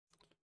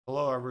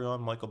Hello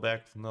everyone, Michael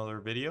back with another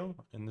video.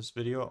 In this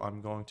video,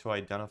 I'm going to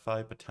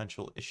identify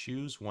potential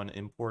issues when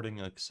importing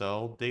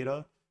Excel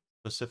data,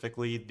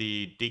 specifically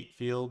the date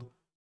field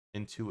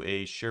into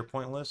a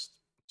SharePoint list.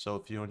 So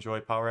if you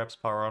enjoy Power Apps,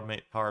 Power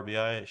Automate, Power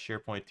BI,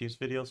 SharePoint Teams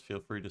videos, feel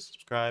free to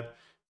subscribe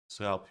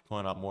so I'll be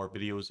putting out more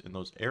videos in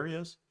those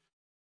areas.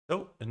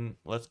 And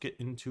let's get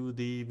into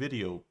the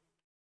video.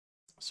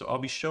 So I'll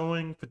be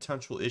showing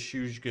potential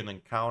issues you can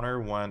encounter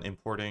when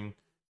importing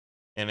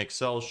an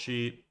Excel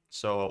sheet,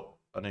 so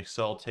an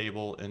Excel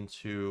table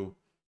into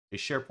a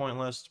SharePoint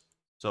list.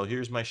 So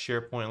here's my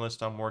SharePoint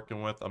list I'm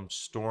working with. I'm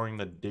storing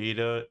the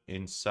data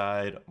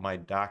inside my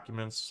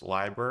documents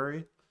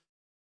library.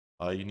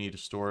 You need to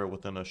store it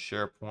within a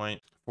SharePoint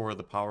for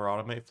the Power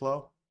Automate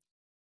flow.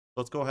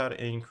 Let's go ahead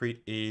and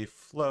create a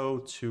flow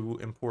to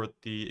import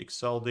the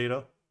Excel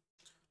data.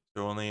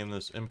 So we'll name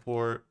this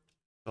import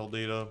Excel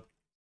data.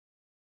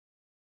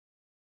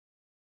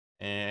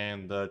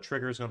 And the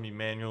trigger is going to be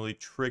manually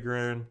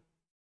triggering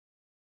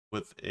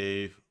with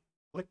a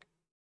click.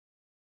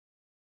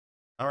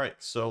 All right,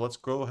 so let's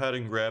go ahead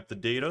and grab the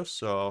data.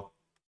 So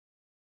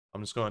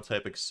I'm just going to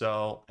type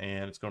Excel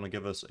and it's going to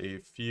give us a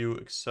few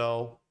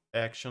Excel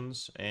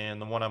actions.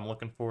 And the one I'm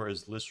looking for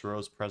is list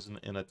rows present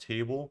in a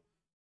table.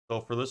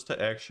 So for this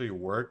to actually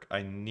work,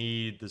 I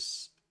need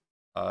this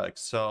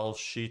Excel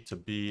sheet to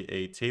be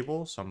a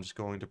table. So I'm just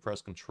going to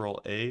press Control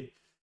A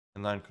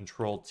and then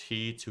Control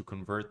T to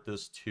convert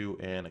this to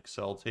an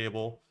Excel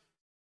table.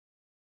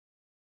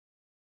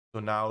 So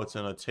now it's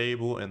in a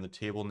table and the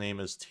table name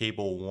is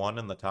table 1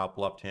 in the top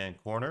left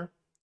hand corner.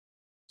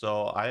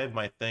 So I have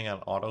my thing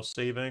on auto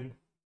saving.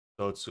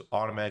 So it's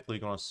automatically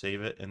going to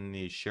save it in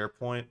the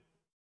SharePoint.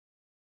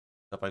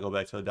 If I go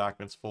back to the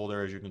documents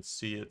folder, as you can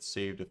see, it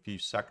saved a few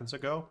seconds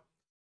ago.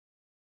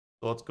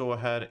 So let's go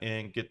ahead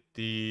and get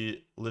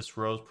the list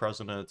rows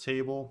present in a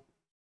table.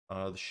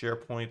 The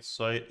SharePoint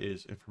site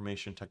is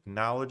information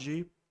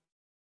technology.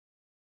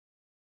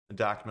 The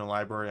document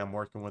library I'm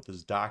working with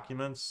is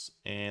documents,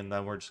 and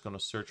then we're just going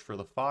to search for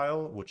the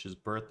file, which is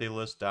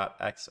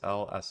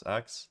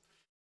birthdaylist.xlsx.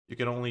 You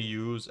can only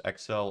use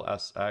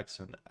XLSX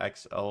and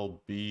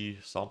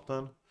XLB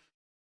something,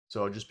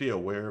 so just be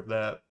aware of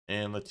that.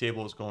 And the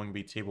table is going to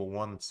be table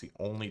 1. It's the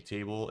only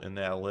table in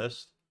that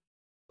list.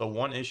 So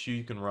one issue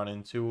you can run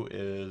into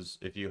is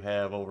if you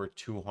have over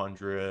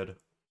 200,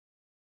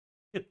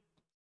 it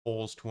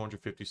pulls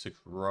 256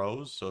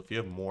 rows. So if you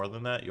have more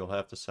than that, you'll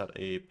have to set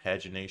a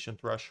pagination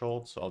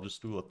threshold. So I'll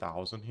just do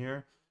 1,000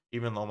 here,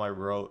 even though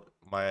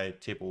my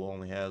table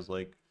only has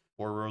like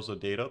 4 rows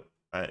of data.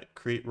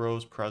 Create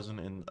rows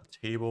present in a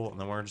table, and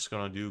then we're just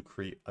going to do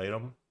create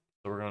item.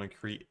 So we're going to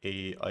create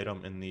a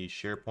item in the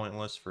SharePoint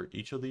list for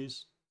each of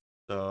these.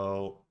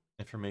 So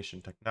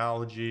information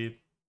technology,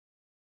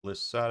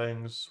 list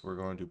settings, we're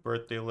going to do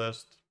birthday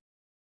list,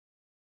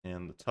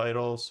 and the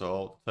title.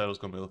 So the title is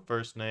going to be the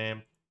first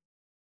name.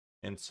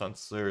 And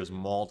since there's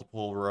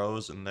multiple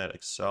rows in that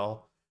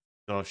Excel,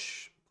 I'm going to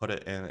put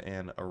it in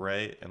an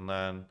array, and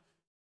then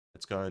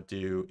it's going to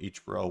do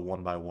each row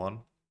one by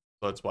one.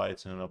 So that's why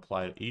it's going to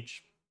apply to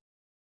each.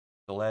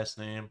 The last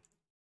name,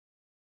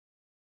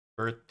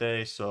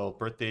 birthday. So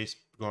birthday is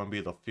going to be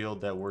the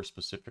field that we're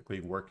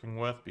specifically working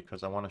with,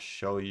 because I want to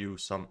show you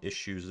some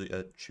issues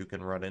that you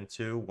can run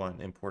into when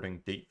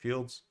importing date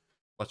fields.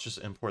 Let's just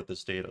import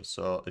this data.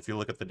 So if you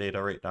look at the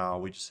data right now,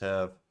 we just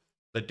have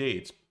the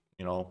dates,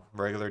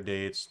 regular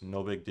dates,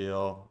 no big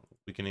deal.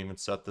 We can even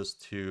set this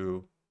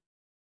to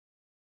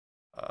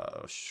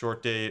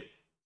short date.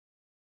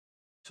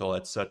 So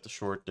let's set the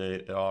short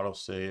date. It auto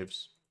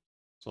saves.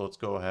 So let's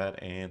go ahead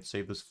and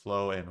save this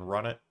flow and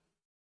run it.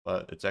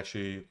 But it's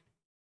actually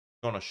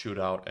going to shoot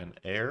out an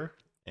error,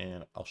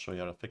 and I'll show you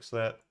how to fix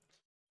that.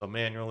 So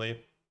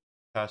manually,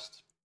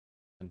 test,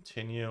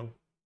 continue,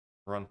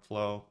 run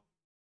flow,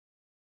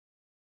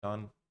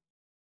 done.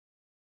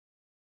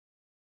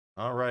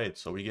 All right,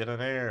 so we get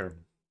an error.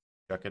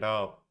 Check it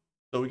out.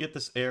 So we get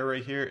this error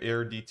right here,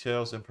 error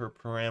details input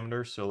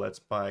parameter. So that's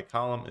my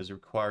column is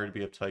required to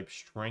be of type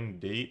string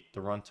date. The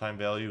runtime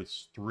value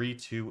is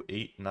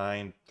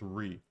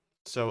 32893.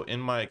 So in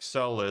my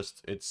Excel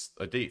list, it's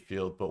a date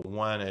field, but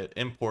when it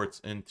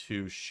imports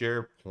into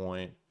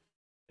SharePoint,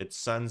 it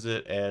sends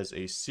it as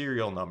a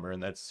serial number,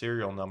 and that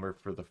serial number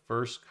for the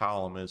first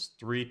column is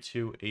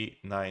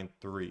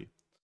 32893.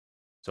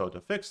 So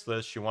to fix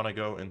this, you want to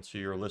go into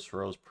your list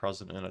rows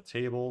present in a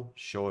table,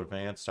 show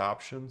advanced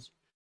options,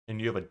 and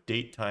you have a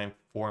date time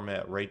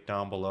format right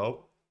down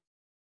below.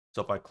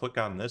 So if I click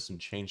on this and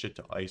change it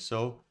to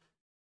ISO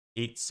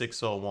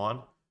 8601,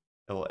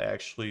 it will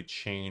actually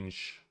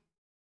change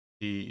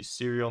the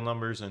serial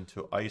numbers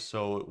into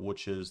ISO,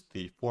 which is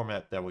the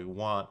format that we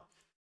want.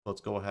 Let's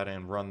go ahead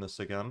and run this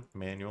again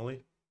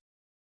manually.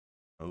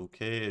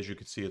 Okay, as you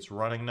can see, it's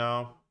running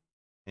now.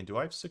 And do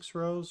I have 6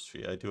 rows?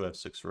 Yeah, I do have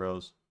 6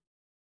 rows.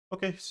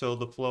 Okay, so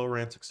the flow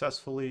ran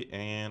successfully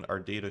and our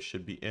data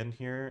should be in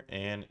here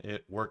and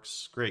it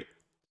works great.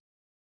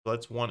 So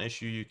that's one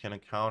issue you can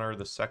encounter.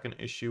 The second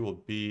issue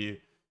will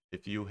be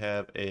if you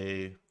have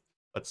a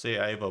let's say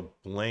I have a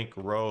blank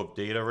row of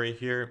data right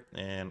here,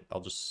 and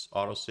I'll just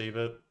auto-save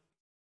it.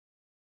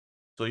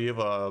 So you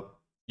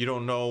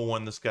don't know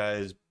when this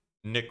guy's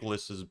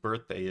Nicholas's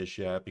birthday is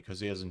yet because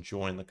he hasn't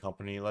joined the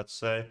company, let's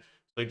say.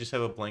 So I just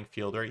have a blank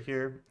field right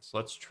here. So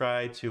let's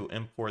try to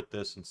import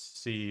this and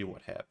see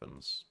what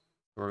happens.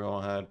 So we're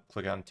going ahead,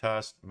 click on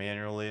test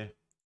manually,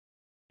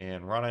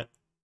 and run it.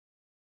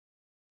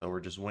 So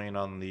we're just waiting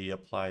on the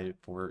apply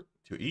for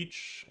to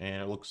each,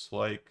 and it looks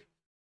like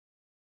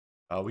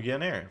we get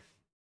an error.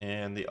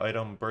 And the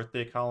item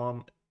birthday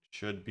column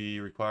should be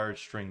required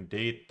string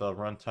date, the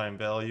runtime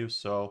value.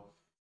 So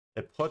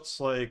it puts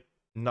like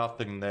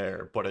nothing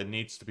there, but it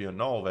needs to be a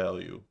null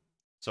value.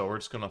 So we're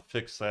just gonna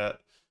fix that.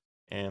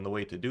 And the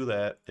way to do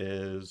that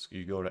is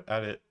you go to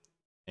edit,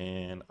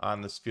 and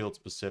on this field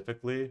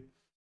specifically,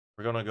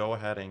 we're gonna go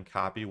ahead and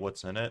copy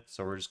what's in it.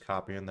 So we're just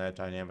copying that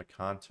dynamic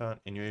content,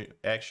 and you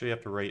actually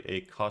have to write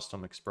a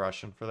custom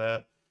expression for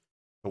that,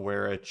 to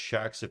where it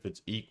checks if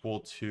it's equal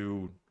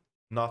to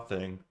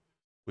nothing.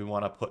 We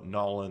want to put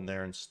null in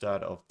there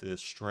instead of the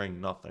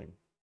string nothing.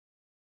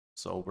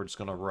 So we're just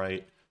going to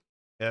write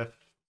if,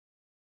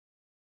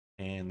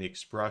 and the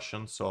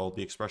expression. So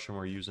the expression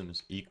we're using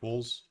is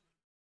equals,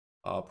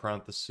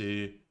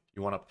 parenthesis.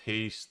 You want to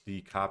paste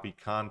the copy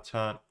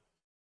content,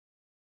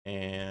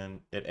 and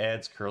it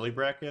adds curly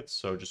brackets.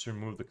 So just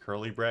remove the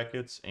curly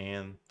brackets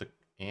and the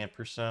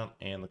ampersand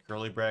and the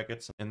curly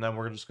brackets. And then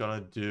we're just going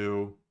to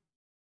do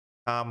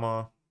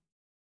comma,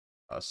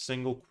 a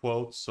single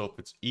quote. So if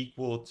it's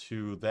equal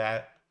to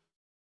that,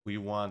 we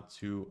want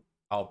to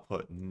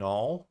output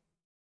null.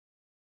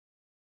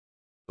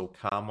 So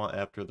comma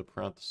after the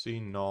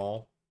parenthesis,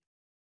 null.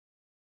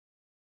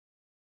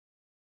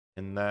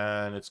 And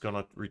then it's going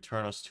to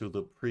return us to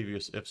the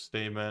previous if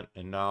statement.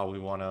 And now we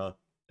want to,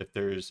 if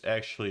there's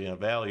actually a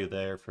value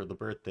there for the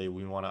birthday,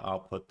 we want to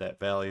output that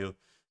value.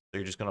 So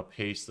you're just going to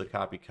paste the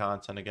copy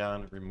content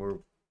again,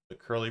 remove the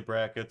curly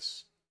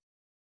brackets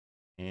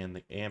and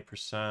the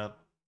ampersand.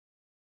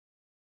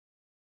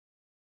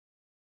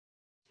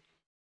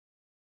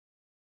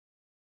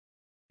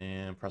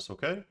 And press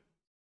OK.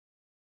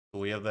 So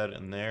we have that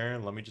in there.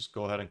 Let me just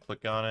go ahead and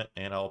click on it,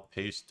 and I'll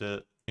paste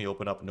it. Let me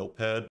open up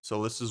Notepad.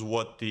 So this is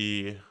what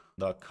the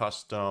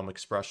custom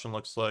expression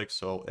looks like.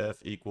 So if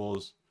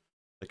equals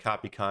the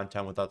copy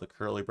content without the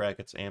curly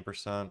brackets,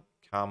 ampersand,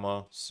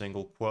 comma,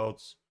 single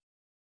quotes,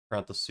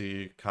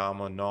 parenthesis,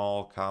 comma,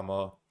 null,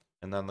 comma,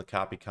 and then the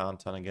copy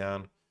content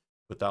again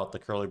without the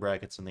curly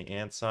brackets and the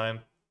and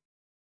sign.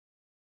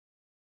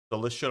 So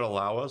this should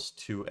allow us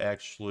to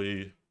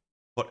actually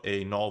put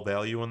a null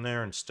value in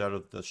there instead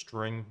of the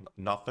string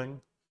nothing.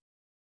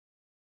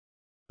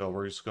 So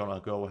we're just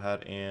gonna go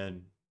ahead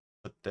and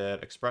put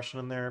that expression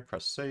in there,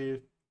 press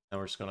save, and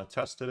we're just gonna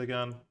test it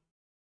again.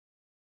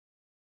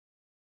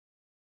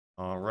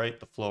 All right,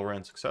 the flow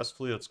ran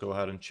successfully. Let's go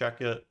ahead and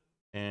check it.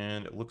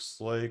 And it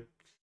looks like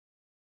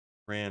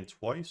ran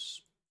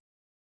twice.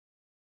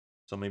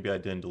 So maybe I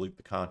didn't delete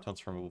the contents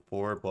from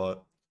before,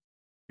 but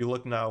if you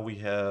look now, we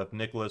have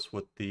Nicholas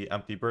with the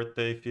empty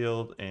birthday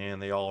field,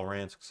 and they all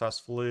ran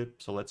successfully.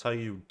 So that's how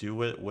you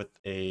do it with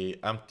a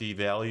empty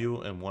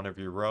value in one of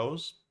your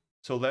rows.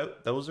 So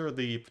those are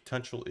the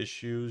potential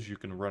issues you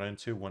can run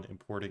into when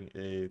importing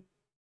a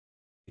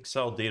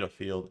Excel data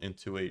field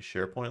into a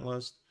SharePoint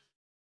list.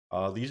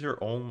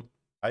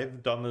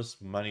 I've done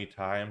this many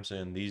times,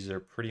 and these are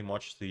pretty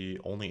much the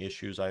only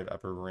issues I've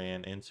ever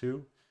ran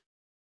into.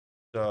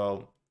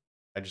 So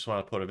I just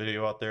want to put a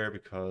video out there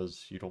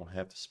because you don't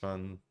have to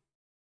spend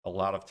a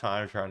lot of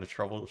time trying to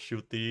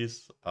troubleshoot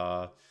these.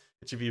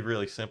 It should be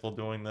really simple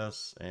doing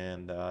this,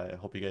 and I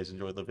hope you guys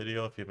enjoyed the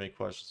video. If you have any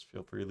questions,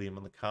 feel free to leave them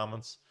in the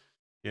comments.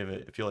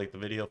 If you like the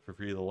video, feel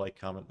free to like,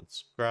 comment, and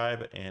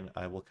subscribe, and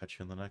I will catch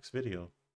you in the next video.